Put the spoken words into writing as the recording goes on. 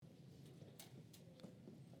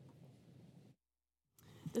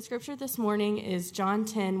The scripture this morning is John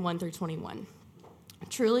 10, 1 through 21.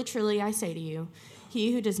 Truly, truly, I say to you,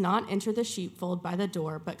 he who does not enter the sheepfold by the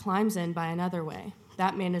door, but climbs in by another way,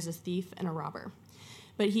 that man is a thief and a robber.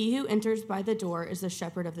 But he who enters by the door is the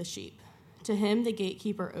shepherd of the sheep. To him the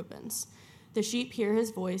gatekeeper opens. The sheep hear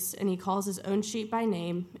his voice, and he calls his own sheep by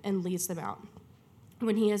name and leads them out.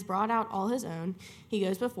 When he has brought out all his own, he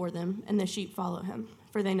goes before them, and the sheep follow him,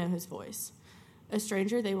 for they know his voice. A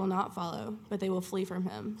stranger they will not follow, but they will flee from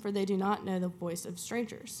him, for they do not know the voice of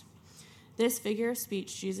strangers. This figure of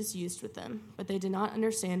speech Jesus used with them, but they did not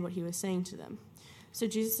understand what he was saying to them. So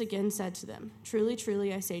Jesus again said to them, Truly,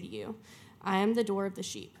 truly, I say to you, I am the door of the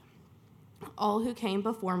sheep. All who came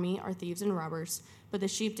before me are thieves and robbers, but the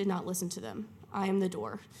sheep did not listen to them. I am the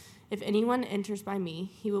door. If anyone enters by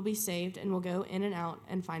me, he will be saved and will go in and out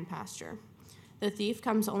and find pasture. The thief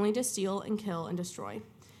comes only to steal and kill and destroy.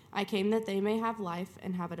 I came that they may have life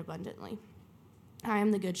and have it abundantly. I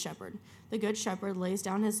am the good shepherd. The good shepherd lays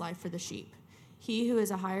down his life for the sheep. He who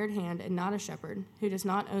is a hired hand and not a shepherd, who does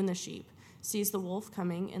not own the sheep, sees the wolf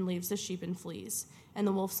coming and leaves the sheep and flees, and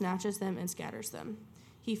the wolf snatches them and scatters them.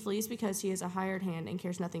 He flees because he is a hired hand and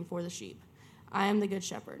cares nothing for the sheep. I am the good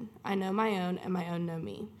shepherd. I know my own, and my own know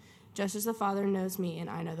me. Just as the Father knows me, and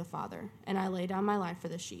I know the Father, and I lay down my life for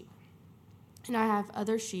the sheep. And I have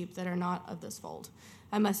other sheep that are not of this fold.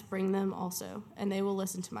 I must bring them also, and they will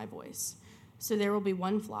listen to my voice. So there will be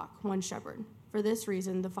one flock, one shepherd. For this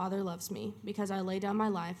reason the Father loves me, because I lay down my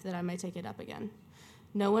life that I may take it up again.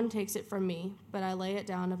 No one takes it from me, but I lay it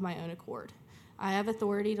down of my own accord. I have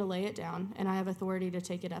authority to lay it down, and I have authority to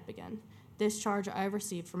take it up again. This charge I have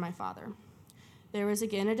received from my Father. There was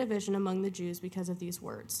again a division among the Jews because of these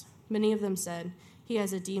words. Many of them said, He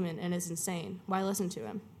has a demon and is insane. Why listen to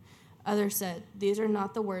him? Others said, These are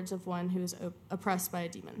not the words of one who is oppressed by a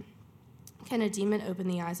demon. Can a demon open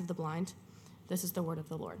the eyes of the blind? This is the word of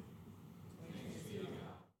the Lord.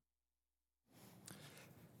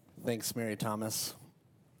 Thanks, Mary Thomas.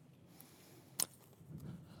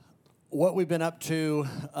 What we've been up to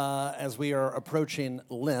as we are approaching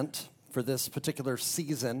Lent for this particular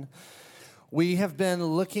season, we have been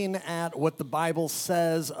looking at what the Bible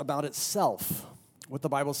says about itself, what the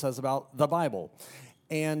Bible says about the Bible.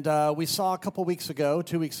 And we saw a couple weeks ago,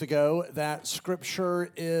 2 weeks ago, that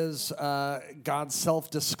Scripture is God's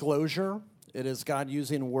self-disclosure. It is God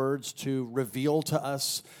using words to reveal to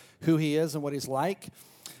us who He is and what He's like.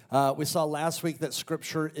 We saw last week that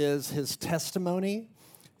Scripture is His testimony.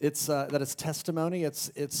 It's testimony.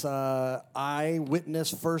 It's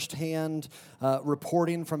eyewitness, firsthand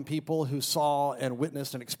reporting from people who saw and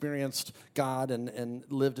witnessed and experienced God and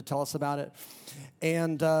lived to tell us about it.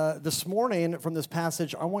 And this morning, from this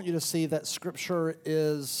passage, I want you to see that Scripture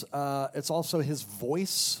is it's also His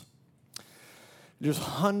voice. There's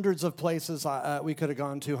hundreds of places we could have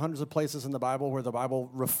gone to, hundreds of places in the Bible where the Bible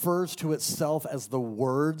refers to itself as the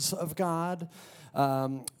words of God.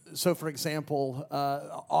 So, for example,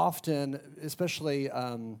 often, especially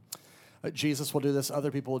Jesus will do this,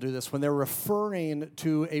 other people will do this, when they're referring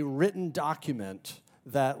to a written document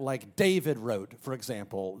that, like David wrote, for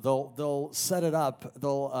example, they'll set it up,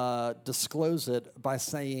 they'll disclose it by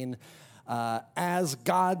saying, as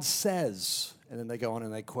God says, and then they go on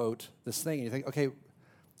and they quote this thing, and you think, okay,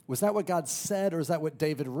 was that what God said, or is that what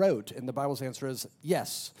David wrote? And the Bible's answer is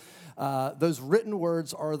yes. Those written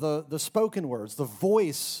words are the spoken words, the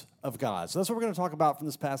voice of God. So that's what we're going to talk about from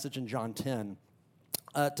this passage in John 10.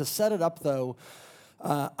 To set it up, though,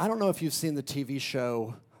 I don't know if you've seen the TV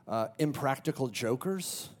show Impractical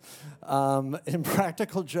Jokers.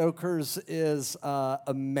 Impractical Jokers is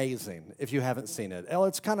amazing if you haven't seen it.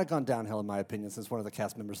 It's kind of gone downhill, in my opinion, since one of the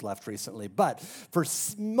cast members left recently. But for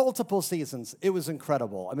multiple seasons, it was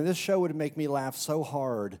incredible. I mean, this show would make me laugh so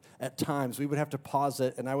hard at times. We would have to pause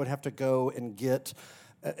it, and I would have to go and get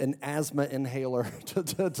an asthma inhaler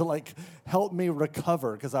to like help me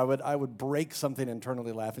recover, because I would break something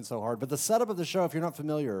internally laughing so hard. But the setup of the show, if you're not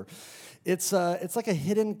familiar, it's like a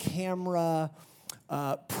hidden camera,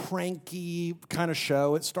 pranky kind of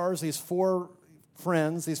show. It stars these four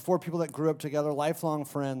friends, these four people that grew up together, lifelong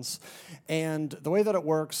friends. And the way that it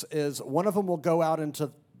works is one of them will go out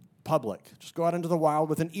into public, just go out into the wild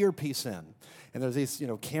with an earpiece in. And there's these,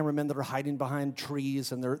 cameramen that are hiding behind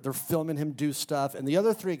trees, and they're filming him do stuff. And the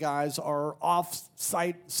other three guys are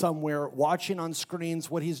off-site somewhere watching on screens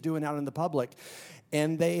what he's doing out in the public.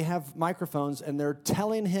 And they have microphones, and they're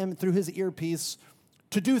telling him through his earpiece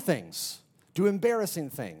to do things, do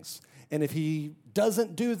embarrassing things. And if he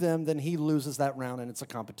doesn't do them, then he loses that round, and it's a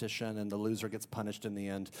competition, and the loser gets punished in the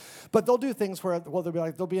end. But they'll do things where, well,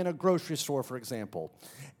 they'll be in a grocery store, for example,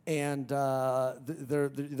 and they're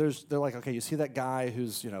like, okay, you see that guy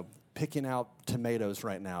who's, picking out tomatoes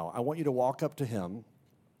right now. I want you to walk up to him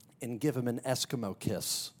and give him an Eskimo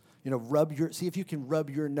kiss. See if you can rub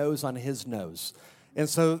your nose on his nose. And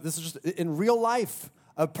so this is just, in real life,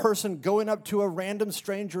 a person going up to a random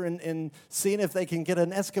stranger and seeing if they can get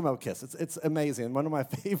an Eskimo kiss. It's amazing. One of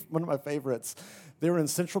my favorites. They were in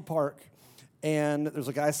Central Park, and there's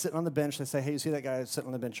a guy sitting on the bench. They say, hey, you see that guy sitting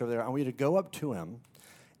on the bench over there? I want you to go up to him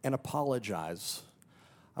and apologize.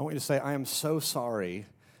 I want you to say, I am so sorry,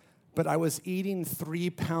 but I was eating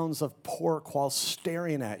 3 pounds of pork while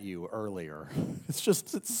staring at you earlier.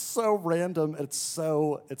 It's so random. It's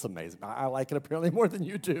amazing. I like it apparently more than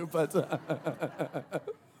you do, but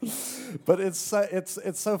but it's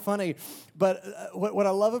so funny. But what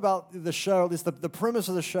I love about the show, at least the premise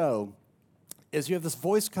of the show, is you have this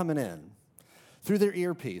voice coming in through their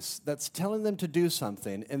earpiece that's telling them to do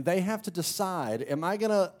something, and they have to decide, am I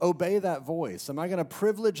going to obey that voice? Am I going to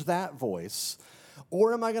privilege that voice?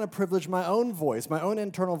 Or am I going to privilege my own voice, my own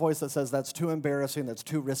internal voice that says that's too embarrassing, that's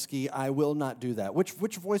too risky, I will not do that? Which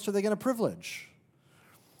voice are they going to privilege?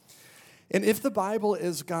 And if the Bible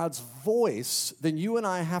is God's voice, then you and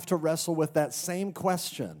I have to wrestle with that same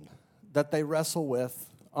question that they wrestle with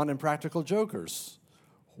on Impractical Jokers.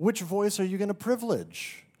 Which voice are you going to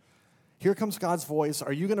privilege? Here comes God's voice.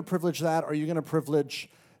 Are you going to privilege that? Or are you going to privilege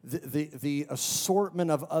the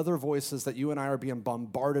assortment of other voices that you and I are being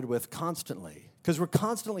bombarded with constantly? Because we're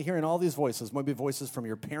constantly hearing all these voices, maybe voices from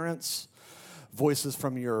your parents, voices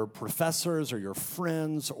from your professors or your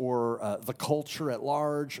friends or the culture at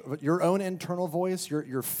large, your own internal voice,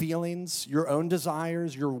 your feelings, your own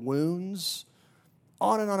desires, your wounds,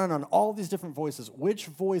 on and on and on, all these different voices. Which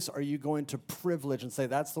voice are you going to privilege and say,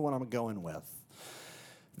 that's the one I'm going with?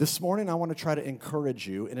 This morning, I want to try to encourage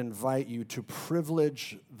you and invite you to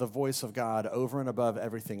privilege the voice of God over and above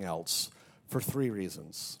everything else for 3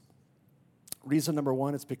 reasons. Reason number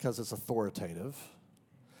 1 is because it's authoritative.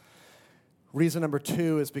 Reason number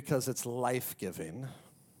 2 is because it's life-giving.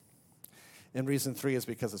 And reason 3 is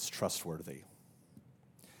because it's trustworthy.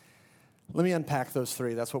 Let me unpack those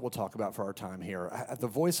 3. That's what we'll talk about for our time here. The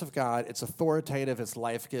voice of God, it's authoritative, it's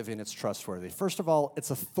life-giving, it's trustworthy. First of all,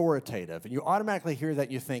 it's authoritative. And you automatically hear that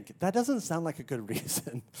and you think, that doesn't sound like a good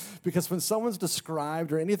reason. Because when someone's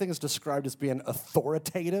described or anything is described as being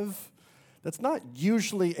authoritative, that's not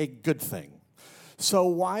usually a good thing. So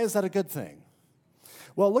why is that a good thing?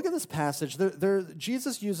 Well, look at this passage.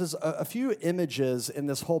 Jesus uses a few images in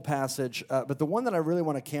this whole passage, but the one that I really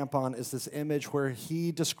want to camp on is this image where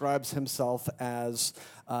he describes himself as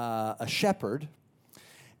a shepherd,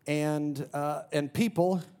 and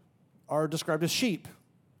people are described as sheep.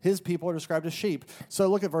 His people are described as sheep. So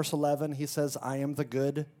look at verse 11. He says, I am the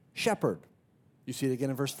good shepherd. You see it again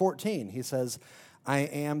in verse 14. He says, I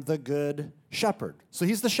am the good shepherd. So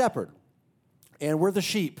he's the shepherd, and we're the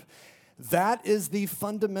sheep. That is the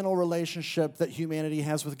fundamental relationship that humanity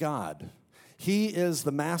has with God. He is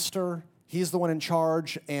the master, he's the one in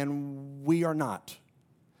charge, and we are not.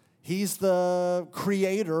 He's the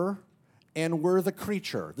creator, and we're the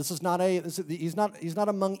creature. He's not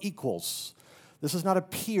among equals. This is not a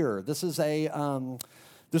peer. This is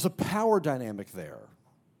there's a power dynamic there.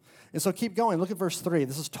 And so keep going. Look at verse 3.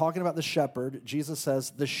 This is talking about the shepherd. Jesus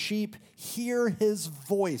says, the sheep hear his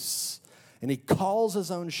voice, and he calls his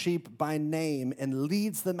own sheep by name and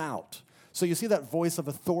leads them out. So you see that voice of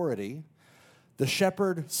authority. The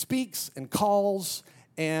shepherd speaks and calls,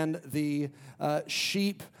 and the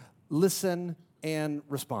sheep listen and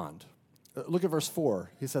respond. Look at verse 4.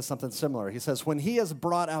 He says something similar. He says, when he has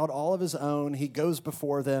brought out all of his own, he goes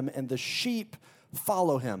before them, and the sheep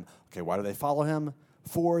follow him. Okay, why do they follow him?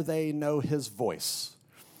 For they know his voice.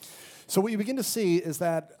 So what you begin to see is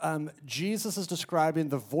that Jesus is describing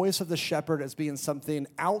the voice of the shepherd as being something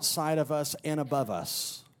outside of us and above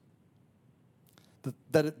us.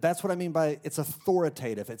 That's what I mean by it's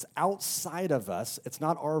authoritative. It's outside of us. It's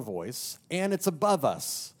not our voice. And it's above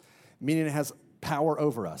us, meaning it has power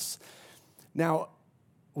over us. Now,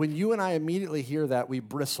 when you and I immediately hear that, we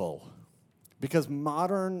bristle. Because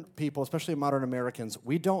modern people, especially modern Americans,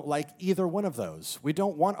 we don't like either one of those. We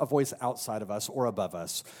don't want a voice outside of us or above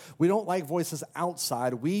us. We don't like voices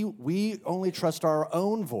outside. We only trust our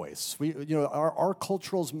own voice. Our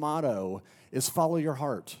cultural's motto is follow your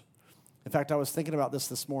heart. In fact, I was thinking about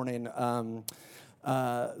this morning.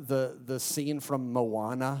 The scene from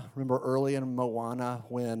Moana. Remember early in Moana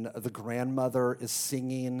when the grandmother is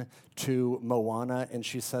singing to Moana and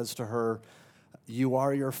she says to her, You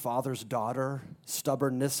are your father's daughter,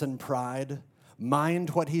 stubbornness and pride. Mind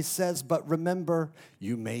what he says, but remember,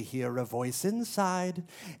 you may hear a voice inside.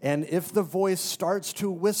 And if the voice starts to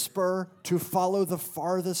whisper to follow the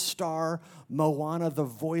farthest star, Moana, the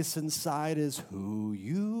voice inside is who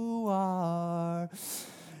you are.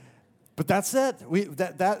 But that's it.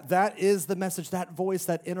 That is the message, that voice,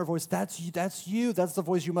 that inner voice. That's you. That's the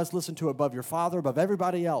voice you must listen to above your father, above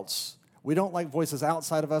everybody else. We don't like voices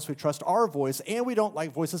outside of us. We trust our voice, and we don't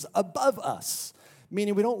like voices above us.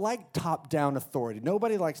 Meaning we don't like top-down authority.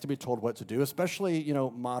 Nobody likes to be told what to do, especially,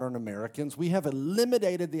 modern Americans. We have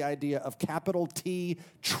eliminated the idea of capital T,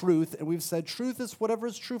 truth, and we've said truth is whatever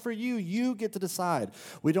is true for you. You get to decide.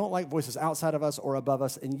 We don't like voices outside of us or above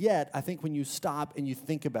us, and yet I think when you stop and you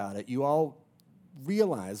think about it, you all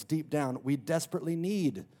realize deep down we desperately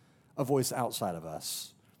need a voice outside of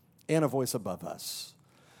us and a voice above us.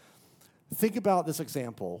 Think about this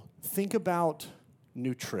example. Think about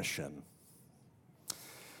nutrition.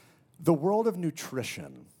 The world of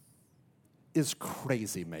nutrition is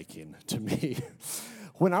crazy making to me.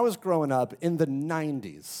 When I was growing up in the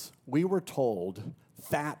 90s, we were told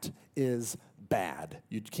fat is bad.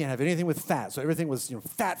 You can't have anything with fat. So everything was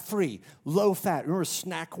fat-free, low fat. Remember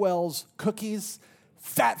Snackwell's cookies?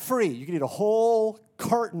 Fat-free. You could eat a whole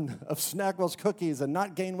carton of Snackwell's cookies and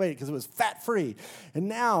not gain weight because it was fat-free. And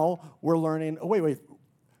now we're learning,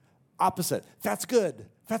 opposite. That's good.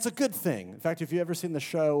 That's a good thing. In fact, if you've ever seen the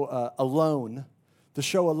show Alone,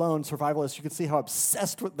 survivalists, you can see how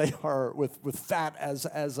obsessed they are with fat as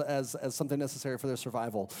something necessary for their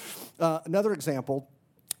survival. Another example,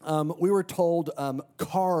 we were told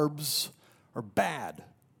carbs are bad.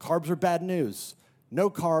 Carbs are bad news. No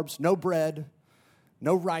carbs, no bread,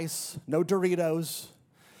 no rice, no Doritos.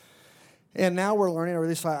 And now we're learning, or at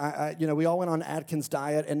least we all went on Atkins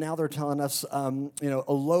diet, and now they're telling us, a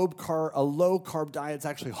low carb diet is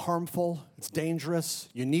actually harmful. It's dangerous.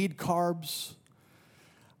 You need carbs.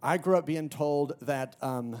 I grew up being told that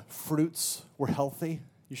fruits were healthy.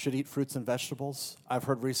 You should eat fruits and vegetables. I've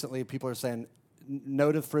heard recently people are saying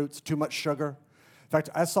no to fruits, too much sugar. In fact,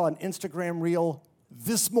 I saw an Instagram reel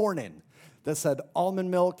this morning that said almond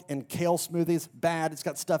milk and kale smoothies, bad. It's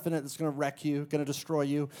got stuff in it that's going to wreck you, going to destroy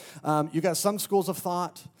you. You got some schools of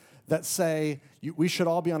thought that say we should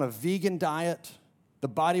all be on a vegan diet. The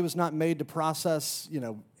body was not made to process,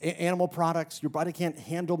 animal products. Your body can't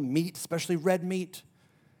handle meat, especially red meat.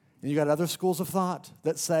 And you got other schools of thought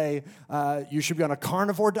that say you should be on a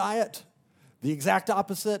carnivore diet. The exact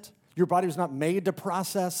opposite. Your body was not made to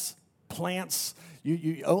process plants.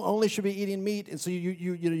 You only should be eating meat, and so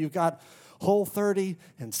you've got Whole 30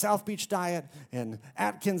 and South Beach diet and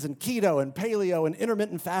Atkins and keto and paleo and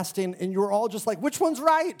intermittent fasting, and you're all just like, which one's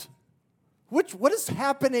right? What is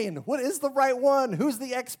happening? What is the right one? Who's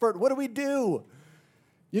the expert? What do we do?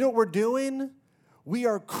 You know what we're doing? We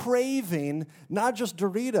are craving not just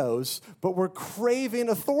Doritos, but we're craving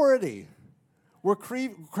authority. We're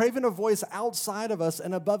craving a voice outside of us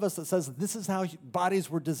and above us that says, this is how bodies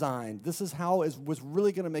were designed. This is how it was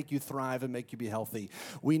really going to make you thrive and make you be healthy.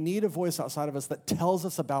 We need a voice outside of us that tells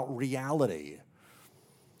us about reality.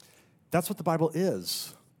 That's what the Bible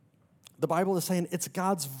is. The Bible is saying it's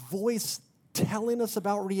God's voice telling us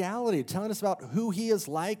about reality, telling us about who he is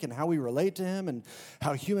like and how we relate to him and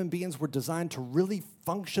how human beings were designed to really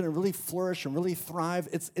function and really flourish and really thrive.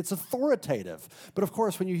 It's authoritative. But of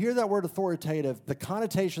course, when you hear that word authoritative, the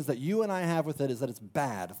connotations that you and I have with it is that it's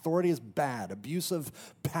bad. Authority is bad. Abusive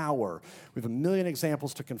power. We have a million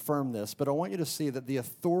examples to confirm this, but I want you to see that the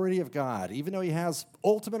authority of God, even though he has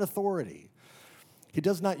ultimate authority, he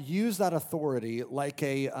does not use that authority like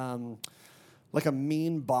a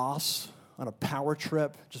mean boss on a power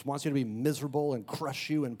trip, just wants you to be miserable and crush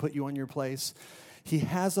you and put you on your place. He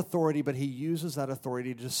has authority, but he uses that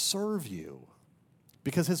authority to serve you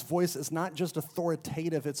because his voice is not just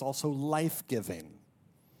authoritative, it's also life-giving.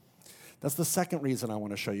 That's the second reason I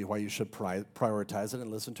want to show you why you should prioritize it and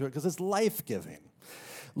listen to it, because it's life-giving.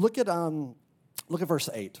 Look at verse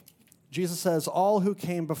 8. Jesus says, all who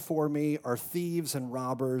came before me are thieves and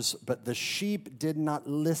robbers, but the sheep did not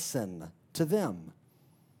listen to them.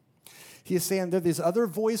 He is saying there are these other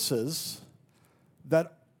voices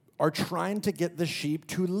that are trying to get the sheep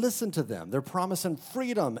to listen to them. They're promising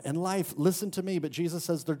freedom and life. Listen to me. But Jesus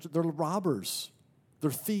says they're robbers.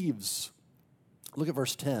 They're thieves. Look at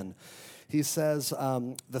verse 10. He says,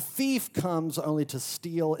 the thief comes only to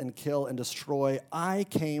steal and kill and destroy. I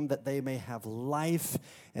came that they may have life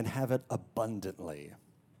and have it abundantly.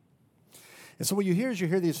 And so what you hear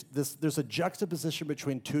is there's a juxtaposition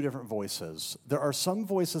between two different voices. There are some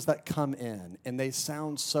voices that come in, and they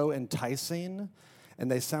sound so enticing,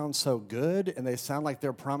 and they sound so good, and they sound like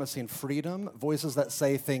they're promising freedom. Voices that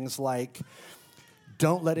say things like,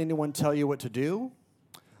 don't let anyone tell you what to do,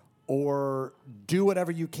 or do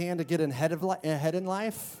whatever you can to get ahead in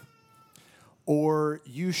life, or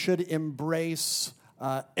you should embrace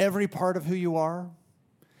every part of who you are.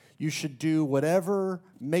 You should do whatever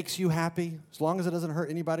makes you happy, as long as it doesn't hurt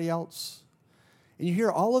anybody else. And you hear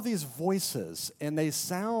all of these voices, and they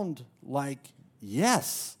sound like,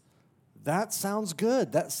 yes, that sounds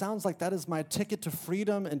good. That sounds like that is my ticket to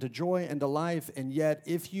freedom and to joy and to life. And yet,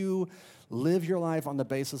 if you live your life on the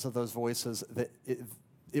basis of those voices,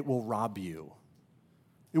 it will rob you.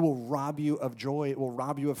 It will rob you of joy. It will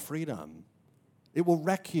rob you of freedom. It will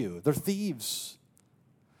wreck you. They're thieves.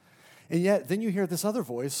 And yet, then you hear this other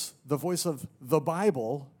voice, the voice of the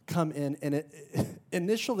Bible, come in, and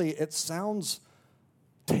initially it sounds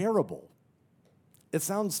terrible. It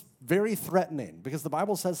sounds very threatening, because the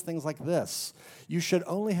Bible says things like this: you should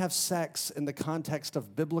only have sex in the context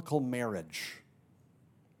of biblical marriage.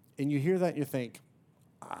 And you hear that and you think,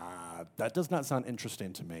 that does not sound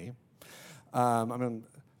interesting to me.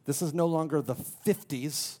 This is no longer the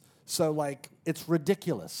 50s, so it's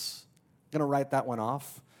ridiculous. I'm going to write that one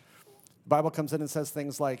off. The Bible comes in and says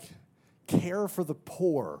things like, care for the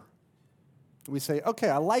poor. We say, okay,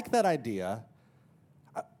 I like that idea.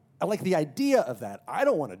 I like the idea of that. I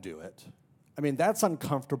don't want to do it. That's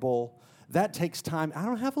uncomfortable. That takes time. I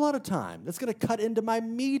don't have a lot of time. That's going to cut into my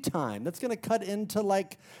me time. That's going to cut into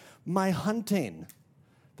my hunting.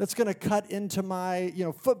 That's going to cut into my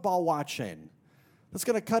football watching. That's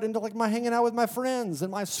going to cut into my hanging out with my friends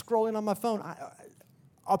and my scrolling on my phone.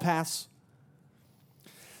 I'll pass.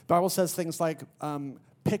 The Bible says things like,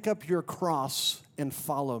 pick up your cross and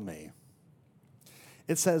follow me.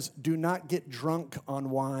 It says, do not get drunk on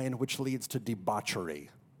wine, which leads to debauchery.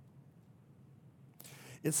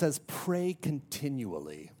 It says, pray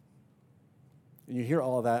continually. And you hear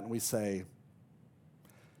all of that, and we say,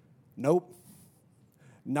 nope,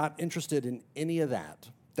 not interested in any of that.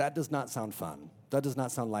 That does not sound fun. That does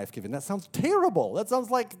not sound life-giving. That sounds terrible. That sounds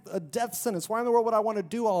like a death sentence. Why in the world would I want to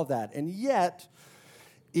do all of that? And yet,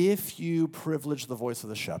 if you privilege the voice of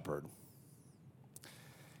the shepherd,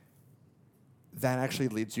 that actually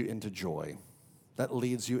leads you into joy. That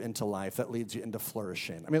leads you into life. That leads you into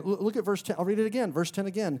flourishing. Look at verse 10. I'll read it again. Verse 10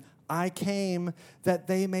 again. I came that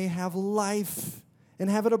they may have life and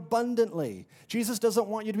have it abundantly. Jesus doesn't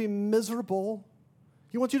want you to be miserable.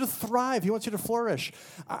 He wants you to thrive. He wants you to flourish.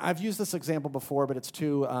 I've used this example before, but it's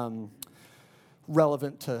too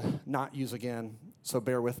relevant to not use again, so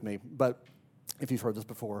bear with me. But if you've heard this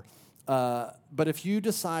before. But if you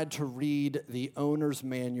decide to read the owner's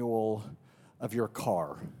manual of your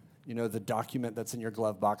car, the document that's in your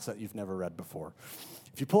glove box that you've never read before.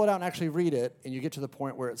 If you pull it out and actually read it, and you get to the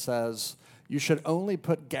point where it says, you should only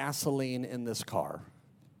put gasoline in this car,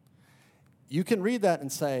 you can read that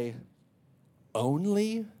and say,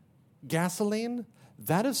 only gasoline?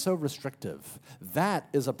 That is so restrictive. That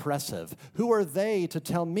is oppressive. Who are they to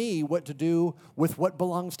tell me what to do with what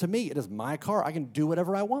belongs to me? It is my car. I can do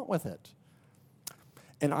whatever I want with it.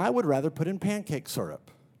 And I would rather put in pancake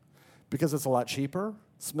syrup, because it's a lot cheaper,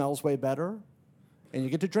 smells way better, and you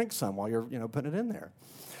get to drink some while you're putting it in there.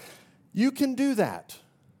 You can do that.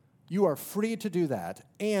 You are free to do that,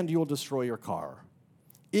 and you will destroy your car.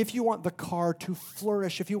 If you want the car to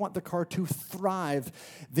flourish, if you want the car to thrive,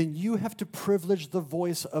 then you have to privilege the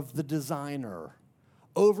voice of the designer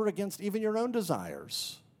over against even your own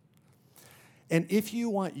desires. And if you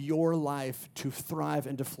want your life to thrive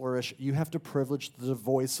and to flourish, you have to privilege the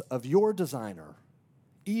voice of your designer,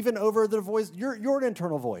 even over the voice, your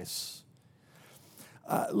internal voice.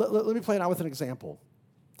 Let me play it out with an example.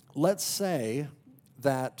 Let's say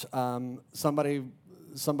that somebody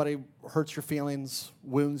hurts your feelings,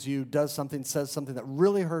 wounds you, does something, says something that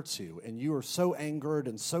really hurts you, and you are so angered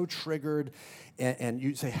and so triggered, and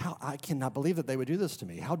you say, I cannot believe that they would do this to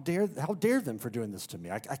me. How dare them for doing this to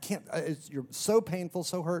me? I can't. You're so painful,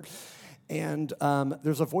 so hurt. And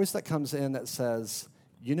there's a voice that comes in that says,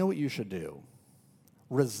 you know what you should do?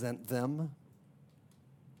 Resent them.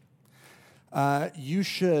 You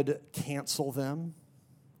should cancel them.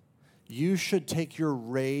 You should take your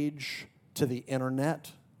rage to the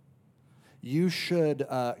internet. You should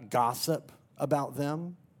gossip about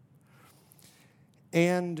them.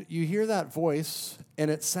 And you hear that voice,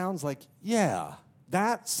 and it sounds like, yeah,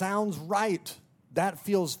 that sounds right. That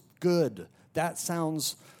feels good. That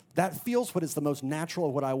feels what is the most natural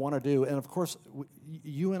of what I want to do. And of course,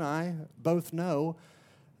 you and I both know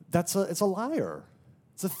it's a liar.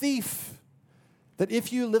 It's a thief. That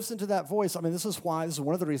if you listen to that voice, I mean, this is one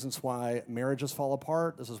of the reasons why marriages fall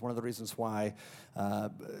apart. This is one of the reasons why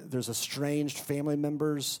there's estranged family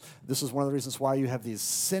members. This is one of the reasons why you have these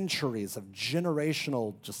centuries of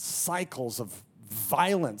generational just cycles of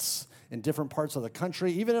violence in different parts of the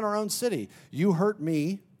country, even in our own city. You hurt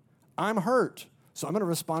me, I'm hurt. So I'm going to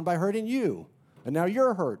respond by hurting you. And now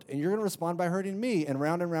you're hurt, and you're going to respond by hurting me. And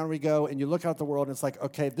round we go, and you look out the world, and it's like,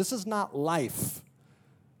 okay, this is not life.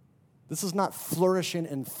 This is not flourishing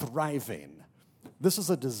and thriving. This is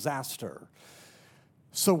a disaster.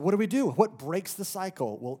 So what do? What breaks the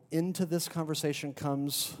cycle? Well, into this conversation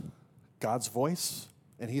comes God's voice,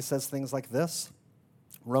 and he says things like this.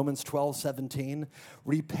 Romans 12:17,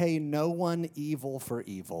 repay no one evil for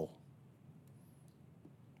evil.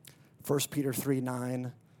 1 Peter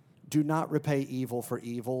 3:9, do not repay evil for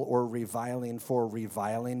evil or reviling for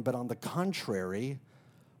reviling, but on the contrary,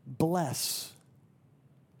 bless.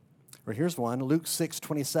 Or here's one, Luke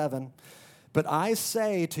 6:27. But I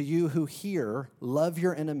say to you who hear, love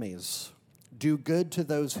your enemies. Do good to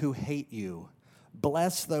those who hate you.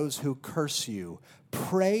 Bless those who curse you.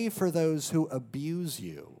 Pray for those who abuse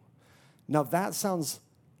you. Now that sounds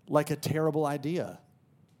like a terrible idea.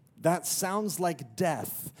 That sounds like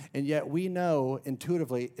death. And yet we know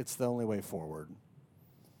intuitively it's the only way forward.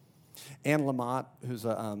 Anne Lamott, who's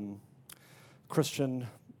a Christian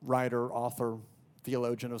writer, author,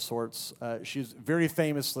 theologian of sorts, she's very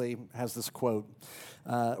famously has this quote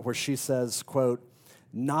where she says, quote,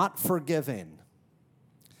 not forgiving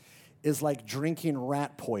is like drinking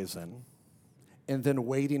rat poison and then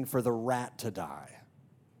waiting for the rat to die.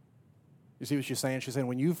 You see what she's saying? She's saying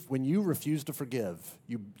when you refuse to forgive,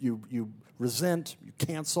 you resent, you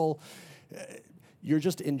cancel, you're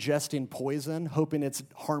just ingesting poison, hoping it's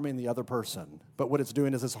harming the other person. But what it's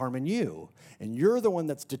doing is it's harming you. And you're the one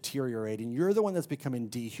that's deteriorating. You're the one that's becoming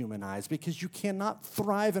dehumanized because you cannot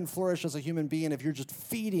thrive and flourish as a human being if you're just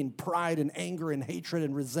feeding pride and anger and hatred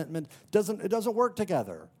and resentment. It doesn't work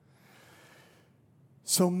together.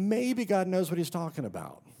 So maybe God knows what he's talking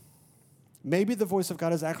about. Maybe the voice of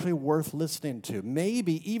God is actually worth listening to.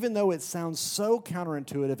 Maybe, even though it sounds so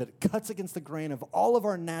counterintuitive, it cuts against the grain of all of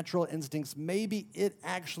our natural instincts, maybe it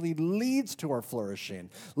actually leads to our flourishing,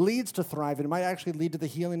 leads to thriving. It might actually lead to the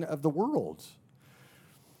healing of the world.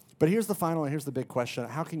 But here's the final and here's the big question.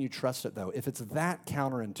 How can you trust it, though? If it's that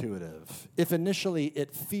counterintuitive, if initially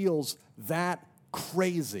it feels that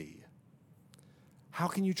crazy, how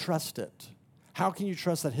can you trust it? How can you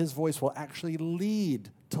trust that his voice will actually lead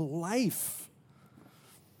to life?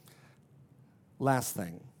 Last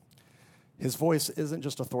thing, his voice isn't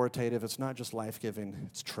just authoritative, it's not just life-giving,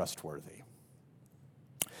 it's trustworthy.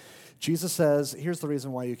 Jesus says, here's the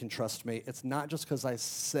reason why you can trust me. It's not just because I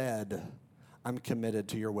said I'm committed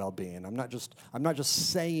to your well-being. I'm not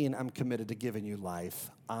just saying I'm committed to giving you life.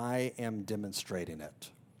 I am demonstrating it.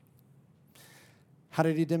 How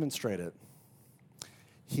did he demonstrate it?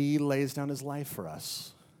 He lays down his life for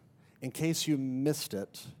us. In case you missed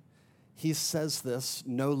it, he says this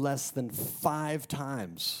no less than 5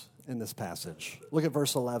 times in this passage. Look at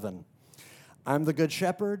verse 11. I'm the good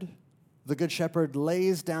shepherd. The good shepherd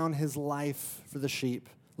lays down his life for the sheep.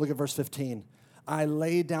 Look at verse 15. I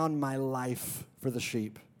lay down my life for the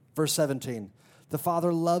sheep. Verse 17. The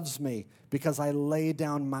Father loves me because I lay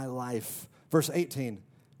down my life. Verse 18.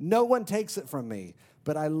 No one takes it from me,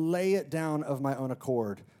 but I lay it down of my own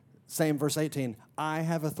accord. Same verse 18. I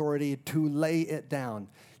have authority to lay it down.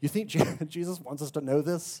 You think Jesus wants us to know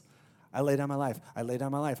this? I lay down my life. I lay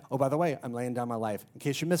down my life. Oh, by the way, I'm laying down my life. In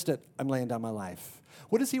case you missed it, I'm laying down my life.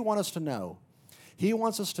 What does he want us to know? He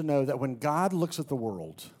wants us to know that when God looks at the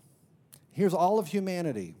world, here's all of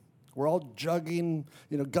humanity. We're all guzzling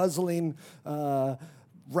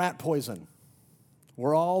rat poison.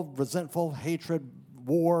 We're all resentful, hatred,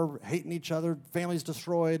 war, hating each other, families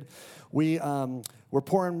destroyed. We're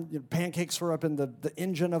pouring pancake syrup in the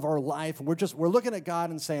engine of our life. And we're looking at God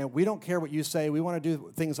and saying, we don't care what you say. We want to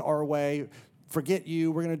do things our way. Forget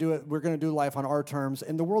you. We're going to do it. We're going to do life on our terms.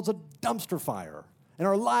 And the world's a dumpster fire. And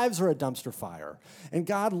our lives are a dumpster fire. And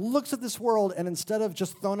God looks at this world, and instead of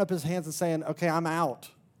just throwing up his hands and saying, okay, I'm out.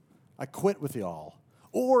 I quit with y'all.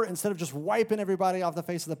 Or instead of just wiping everybody off the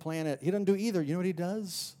face of the planet, he doesn't do either. You know what he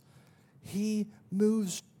does? He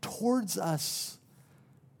moves towards us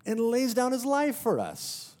and lays down his life for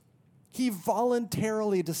us. He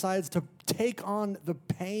voluntarily decides to take on the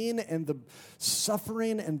pain and the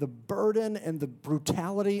suffering and the burden and the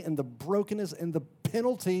brutality and the brokenness and the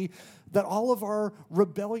penalty that all of our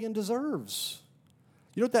rebellion deserves.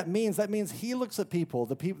 You know what that means? That means he looks at people,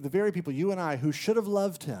 the very people, you and I, who should have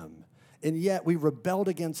loved him, and yet we rebelled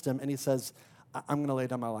against him, and he says, I'm going to lay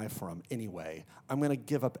down my life for them anyway. I'm going to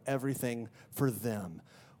give up everything for them.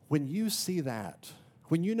 When you see that,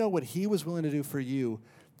 when you know what he was willing to do for you,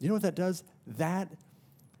 you know what that does? That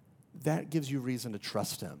gives you reason to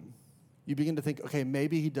trust him. You begin to think, okay,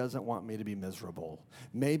 maybe he doesn't want me to be miserable.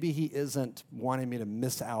 Maybe he isn't wanting me to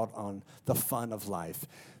miss out on the fun of life.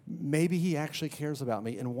 Maybe he actually cares about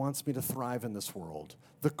me and wants me to thrive in this world.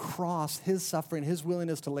 The cross, his suffering, his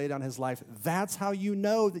willingness to lay down his life, that's how you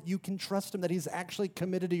know that you can trust him, that he's actually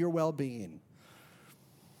committed to your well-being.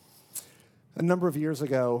 A number of years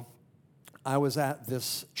ago, I was at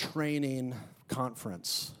this training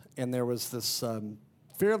conference, and there was this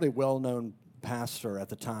fairly well-known pastor at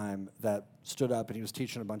the time that stood up, and he was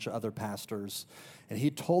teaching a bunch of other pastors, and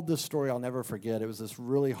he told this story I'll never forget. It was this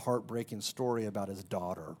really heartbreaking story about his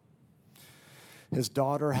daughter. His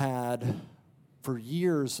daughter had, for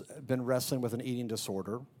years, been wrestling with an eating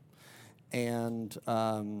disorder, and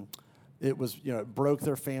it was, it broke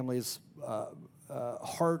their family's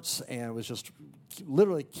hearts, and it was just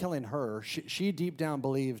literally killing her. She deep down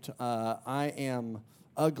believed, I am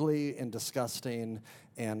ugly and disgusting,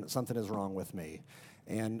 and something is wrong with me.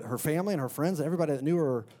 And her family and her friends, everybody that knew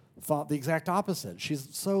her, thought the exact opposite. She's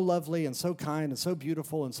so lovely and so kind and so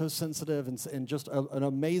beautiful and so sensitive and just an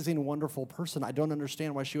amazing, wonderful person. I don't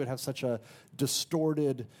understand why she would have such a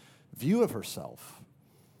distorted view of herself.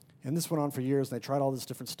 And this went on for years, and they tried all this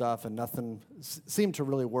different stuff, and nothing seemed to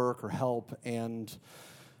really work or help. And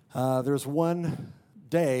there was one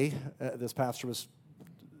day, this pastor was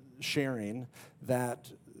sharing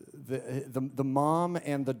that the mom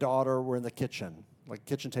and the daughter were in the kitchen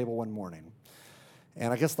table one morning.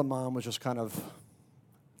 And I guess the mom was just kind of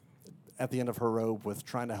at the end of her rope with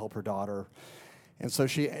trying to help her daughter. And so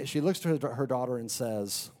she looks to her daughter and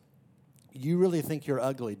says, "You really think you're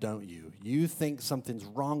ugly, don't you? You think something's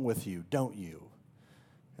wrong with you, don't you?"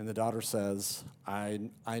 And the daughter says, I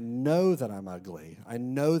know that I'm ugly. I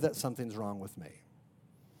know that something's wrong with me.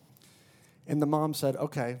 And the mom said,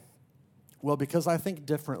 "Okay, well, because I think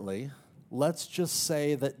differently, let's just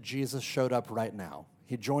say that Jesus showed up right now.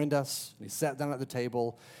 He joined us, and he sat down at the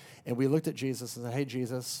table, and we looked at Jesus and said, 'Hey,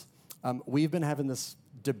 Jesus, we've been having this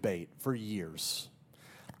debate for years.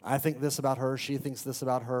 I think this about her. She thinks this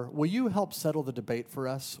about her. Will you help settle the debate for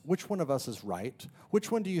us? Which one of us is right?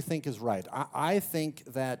 Which one do you think is right? I think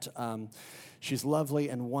that she's lovely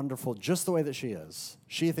and wonderful just the way that she is.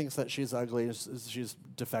 She thinks that she's ugly, she's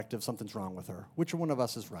defective, something's wrong with her. Which one of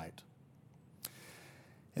us is right?'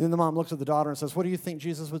 And then the mom looks at the daughter and says, 'What do you think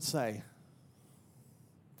Jesus would say?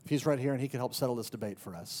 He's right here, and he can help settle this debate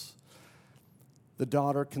for us.' The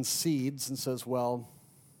daughter concedes and says, 'Well,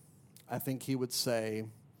 I think he would say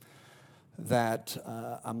that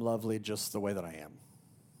I'm lovely just the way that I am.'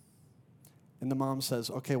 And the mom says,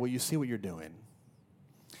 'Okay, well, you see what you're doing.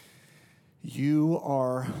 You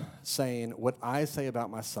are saying what I say about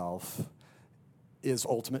myself is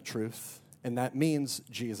ultimate truth. And that means,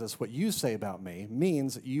 Jesus, what you say about me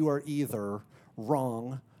means you are either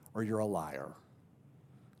wrong or you're a liar.'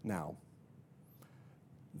 Now,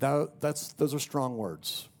 those are strong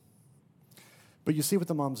words. But you see what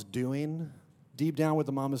the mom's doing? Deep down, what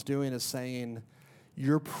the mom is doing is saying,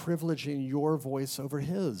 you're privileging your voice over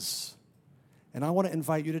his. And I want to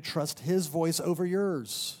invite you to trust his voice over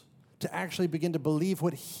yours, to actually begin to believe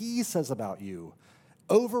what he says about you,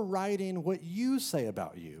 overriding what you say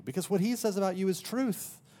about you, because what he says about you is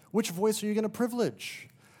truth. Which voice are you going to privilege?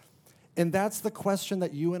 And that's the question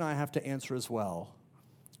that you and I have to answer as well.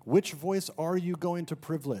 Which voice are you going to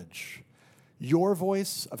privilege? Your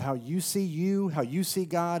voice of how you see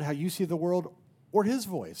God, how you see the world, or his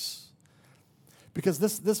voice? Because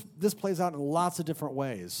this plays out in lots of different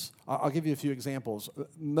ways. I'll give you a few examples.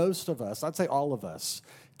 Most of us, I'd say all of us,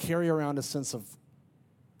 carry around a sense of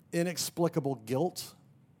inexplicable guilt.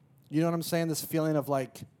 You know what I'm saying? This feeling of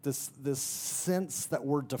like this sense that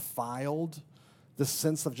we're defiled, this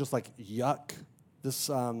sense of just like yuck, this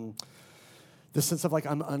sense of like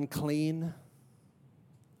I'm unclean.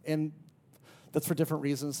 And that's for different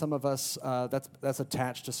reasons. Some of us, that's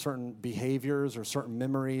attached to certain behaviors or certain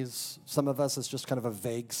memories. Some of us, it's just kind of a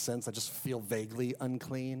vague sense. I just feel vaguely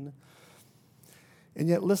unclean. And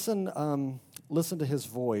yet, listen to his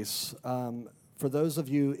voice. For those of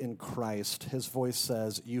you in Christ, his voice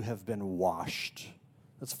says, you have been washed.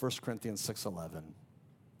 That's 1 Corinthians 6:11.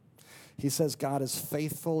 He says God is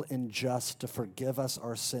faithful and just to forgive us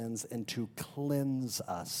our sins and to cleanse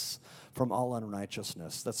us from all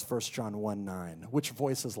unrighteousness. That's 1 John 1:9. Which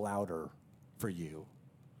voice is louder for you?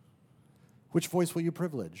 Which voice will you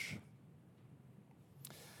privilege?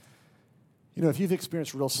 You know, if you've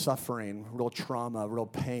experienced real suffering, real trauma, real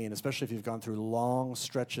pain, especially if you've gone through long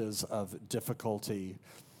stretches of difficulty,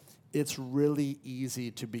 it's really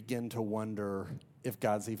easy to begin to wonder if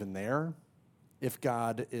God's even there, if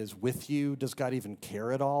God is with you. Does God even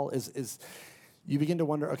care at all? Is you begin to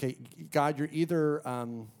wonder, okay, God, you're either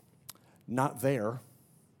not there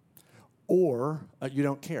or you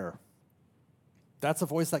don't care. That's a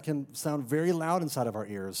voice that can sound very loud inside of our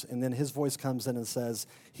ears. And then his voice comes in and says,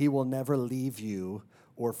 he will never leave you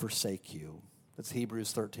or forsake you. That's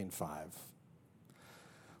Hebrews 13:5.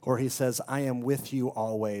 Or he says, I am with you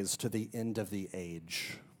always to the end of the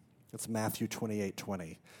age. That's Matthew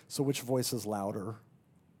 28:20. So which voice is louder?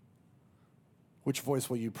 Which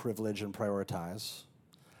voice will you privilege and prioritize?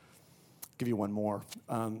 I'll give you one more.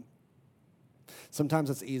 Sometimes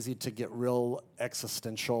it's easy to get real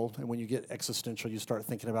existential, and when you get existential, you start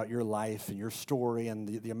thinking about your life and your story and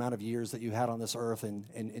the amount of years that you had on this earth,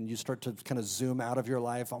 and you start to kind of zoom out of your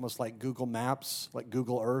life, almost like Google Maps, like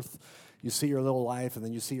Google Earth. You see your little life, and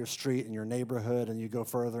then you see your street and your neighborhood, and you go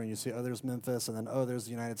further, and you see, oh, there's Memphis, and then, oh, there's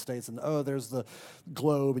the United States, and, oh, there's the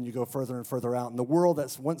globe, and you go further and further out. And the world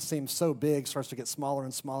that once seemed so big starts to get smaller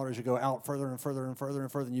and smaller as you go out further and further and further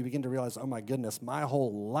and further, and you begin to realize, oh, my goodness, my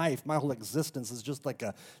whole life, my whole existence is just like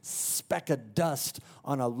a speck of dust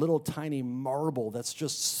on a little tiny marble that's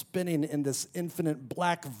just spinning in this infinite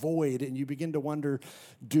black void, and you begin to wonder,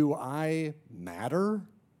 do I matter?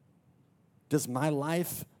 Does my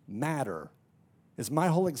life matter? Is my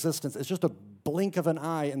whole existence, it's just a blink of an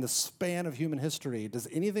eye in the span of human history. Does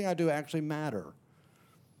anything I do actually matter?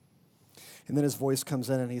 And then his voice comes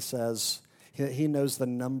in and he says, he knows the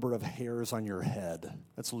number of hairs on your head.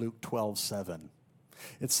 That's Luke 12:7.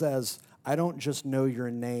 It says, I don't just know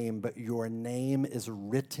your name, but your name is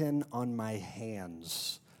written on my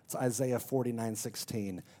hands. It's Isaiah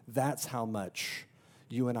 49:16. That's how much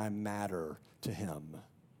you and I matter to him.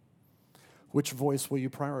 Which voice will you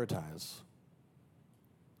prioritize?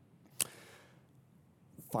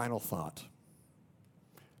 Final thought.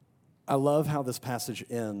 I love how this passage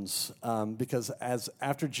ends because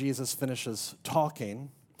after Jesus finishes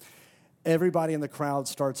talking, everybody in the crowd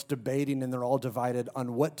starts debating, and they're all divided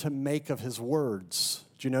on what to make of his words.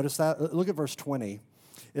 Do you notice that? Look at verse 20.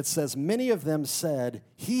 It says, many of them said,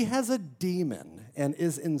 he has a demon and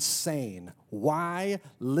is insane. Why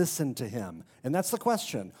listen to him? And that's the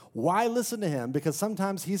question. Why listen to him? Because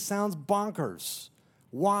sometimes he sounds bonkers.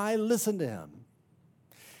 Why listen to him?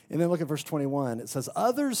 And then look at verse 21. It says,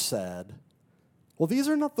 others said, well, these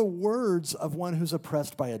are not the words of one who's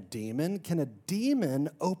oppressed by a demon. Can a demon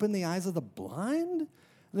open the eyes of the blind? And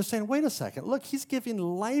they're saying, wait a second. Look, he's giving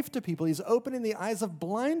life to people. He's opening the eyes of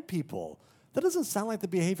blind people. That doesn't sound like the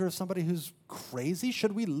behavior of somebody who's crazy.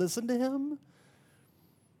 Should we listen to him?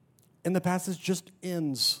 And the passage just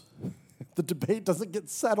ends. The debate doesn't get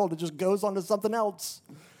settled. It just goes on to something else.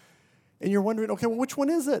 And you're wondering, okay, well, which one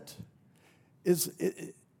is it?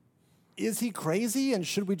 Is he crazy, and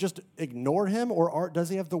should we just ignore him, or does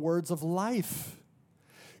he have the words of life?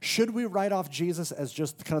 Should we write off Jesus as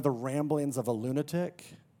just kind of the ramblings of a lunatic?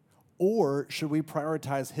 Or should we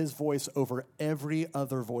prioritize his voice over every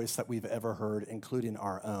other voice that we've ever heard, including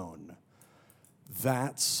our own?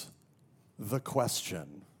 That's the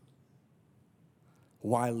question.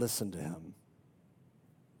 Why listen to him?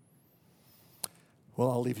 Well,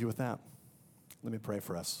 I'll leave you with that. Let me pray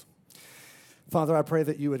for us. Father, I pray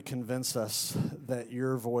that you would convince us that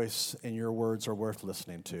your voice and your words are worth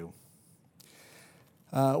listening to.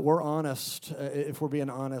 We're honest. If we're being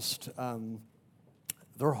honest,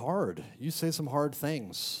 they're hard. You say some hard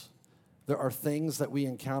things. There are things that we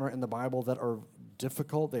encounter in the Bible that are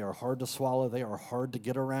difficult. They are hard to swallow. They are hard to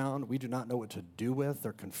get around. We do not know what to do with.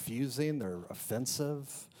 They're confusing. They're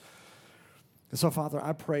offensive. And so, Father,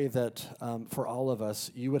 I pray that for all of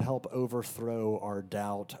us, you would help overthrow our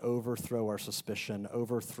doubt, overthrow our suspicion,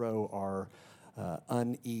 overthrow our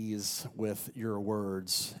unease with your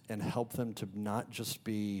words, and help them to not just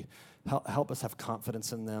be, help us have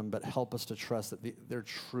confidence in them, but help us to trust that they're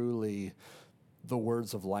truly the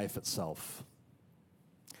words of life itself.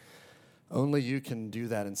 Only you can do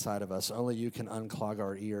that inside of us. Only you can unclog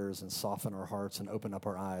our ears and soften our hearts and open up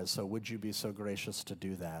our eyes. So would you be so gracious to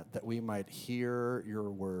do that we might hear your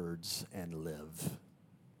words and live.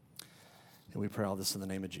 And we pray all this in the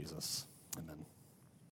name of Jesus. Amen.